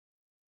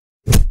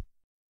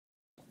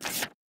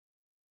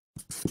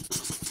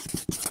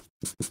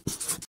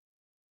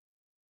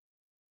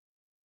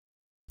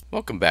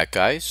Welcome back,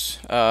 guys.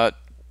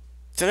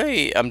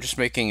 Today I'm just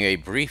making a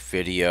brief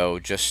video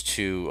just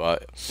to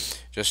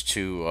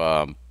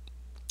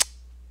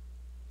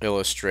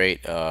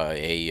illustrate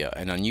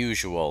an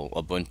unusual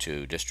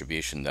Ubuntu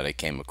distribution that I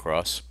came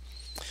across.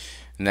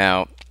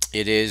 Now,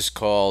 it is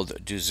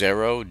called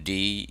DuZeru,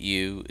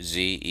 D-U-Z-E-R-U.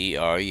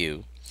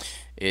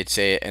 It's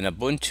an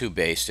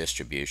Ubuntu-based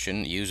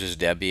distribution. It uses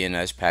Debian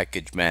as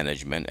package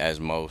management,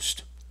 as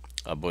most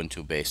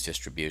Ubuntu-based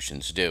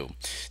distributions do.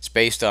 It's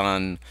based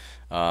on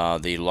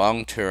the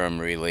long-term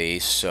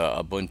release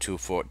Ubuntu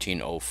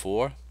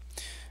 14.04.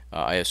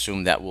 I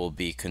assume that will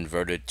be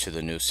converted to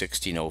the new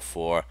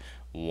 16.04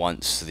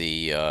 once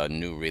the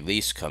new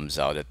release comes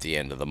out at the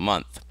end of the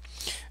month.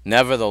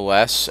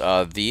 Nevertheless,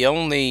 the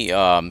only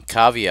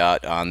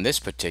caveat on this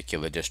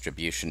particular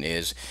distribution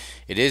is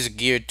it is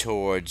geared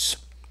towards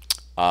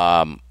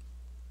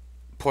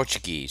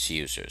Portuguese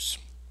users.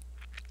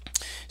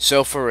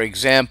 So, for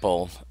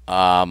example,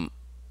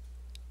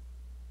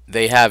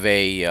 they have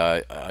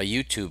a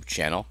YouTube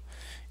channel,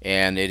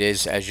 and it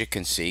is, as you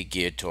can see,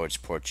 geared towards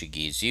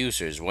Portuguese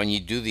users. When you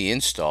do the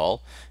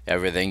install,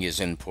 everything is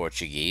in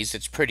Portuguese.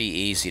 It's pretty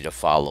easy to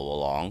follow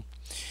along.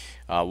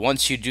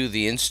 Once you do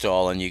the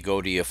install and you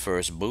go to your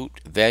first boot,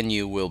 then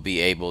you will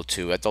be able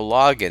to, at the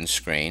login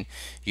screen,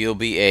 you'll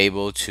be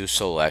able to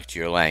select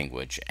your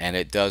language. And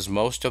it does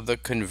most of the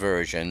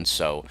conversion,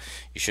 so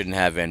you shouldn't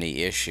have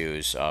any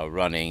issues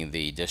running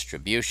the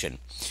distribution.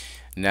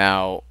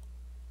 Now,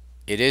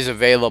 it is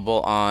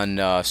available on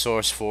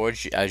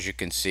SourceForge. As you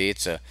can see,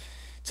 it's an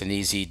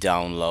easy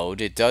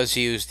download. It does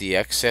use the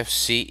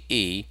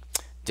XFCE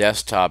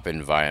desktop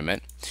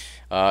environment.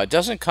 It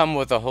doesn't come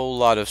with a whole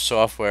lot of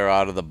software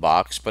out of the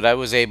box, but I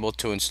was able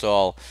to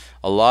install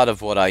a lot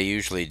of what I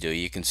usually do.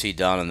 You can see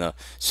down in the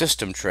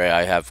system tray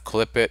I have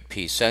Clipit,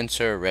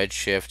 pSensor,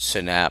 Redshift,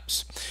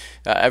 Synapse,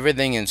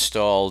 everything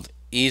installed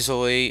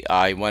easily.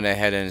 I went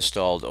ahead and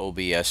installed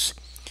OBS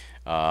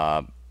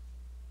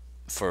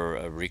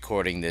for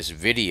recording this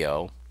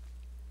video,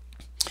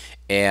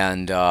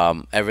 and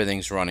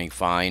everything's running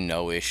fine,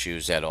 no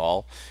issues at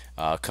all.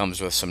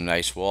 Comes with some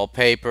nice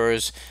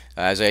wallpapers.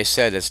 As I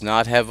said, it's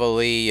not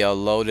heavily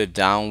loaded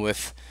down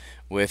with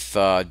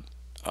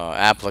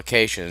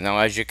applications. Now,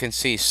 as you can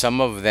see,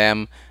 some of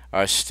them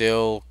are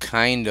still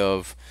kind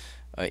of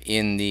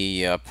in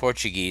the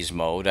Portuguese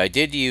mode. I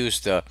did use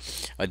the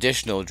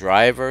additional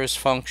drivers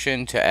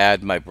function to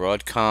add my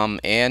Broadcom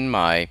and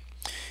my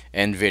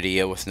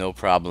NVIDIA with no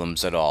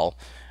problems at all.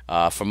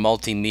 For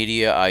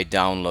multimedia, I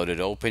downloaded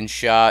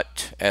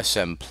OpenShot,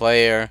 SM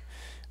Player,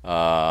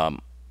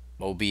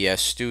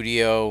 OBS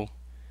Studio.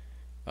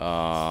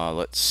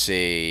 Let's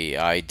see,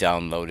 I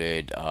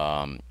downloaded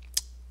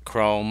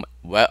Chrome.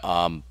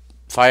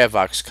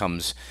 Firefox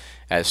comes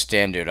as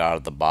standard out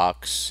of the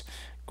box.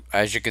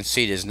 As you can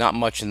see, there's not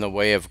much in the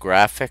way of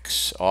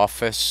graphics.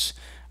 Office.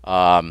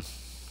 I'm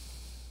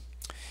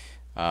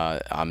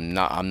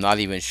not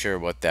even sure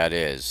what that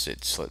is.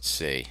 Let's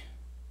see.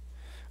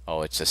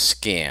 Oh, it's a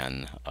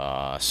scan.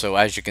 So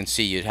as you can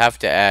see, you'd have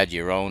to add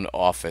your own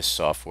Office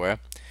software.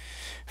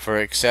 For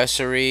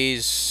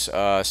accessories,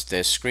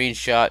 the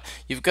screenshot,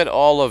 you've got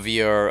all of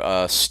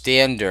your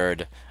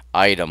standard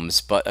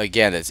items, but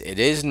again, it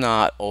is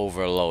not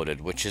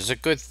overloaded, which is a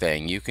good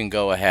thing. You can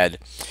go ahead,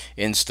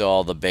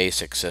 install the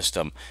basic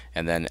system,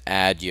 and then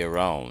add your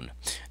own.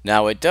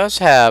 Now, it does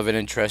have an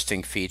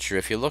interesting feature.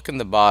 If you look in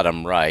the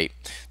bottom right,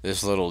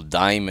 this little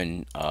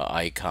diamond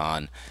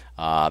icon,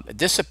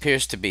 this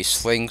appears to be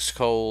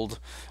Slingscold,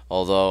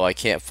 although I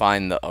can't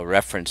find a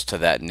reference to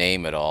that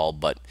name at all.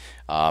 But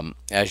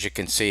as you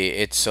can see,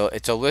 it's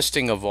a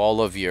listing of all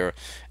of your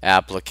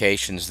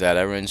applications that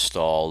are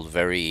installed.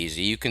 Very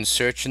easy. You can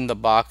search in the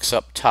box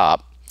up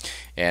top,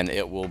 and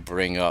it will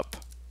bring up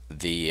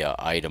the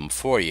item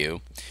for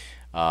you.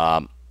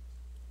 And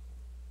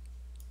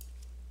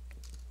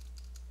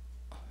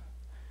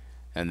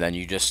then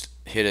you just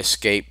hit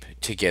escape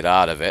to get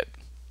out of it.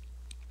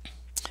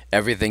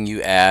 Everything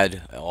you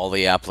add, all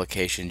the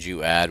applications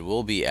you add,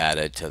 will be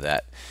added to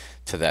that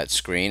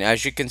screen.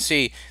 As you can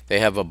see, they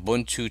have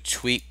Ubuntu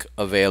Tweak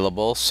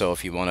available, so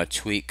if you want to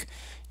tweak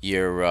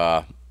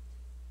your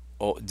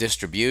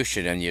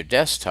distribution and your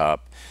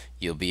desktop,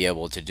 you'll be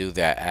able to do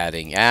that,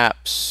 adding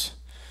apps,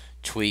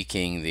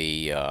 tweaking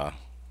the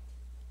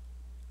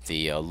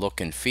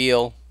look and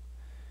feel,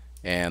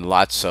 and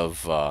lots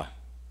of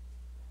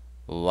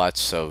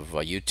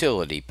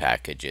utility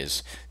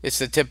packages. It's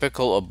the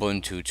typical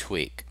Ubuntu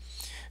tweak.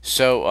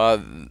 So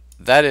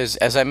that is,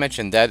 as I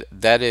mentioned,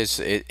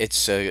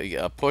 it's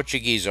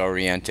Portuguese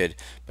oriented,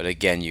 but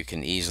again, you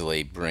can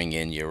easily bring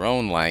in your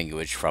own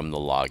language from the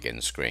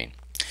login screen.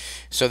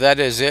 So that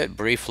is it.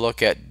 Brief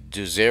look at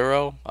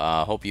DuZeru.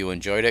 Hope you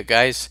enjoyed it,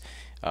 guys.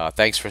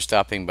 Thanks for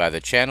stopping by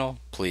the channel.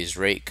 Please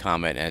rate,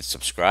 comment, and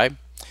subscribe,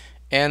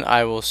 and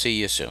I will see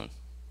you soon.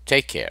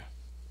 Take care.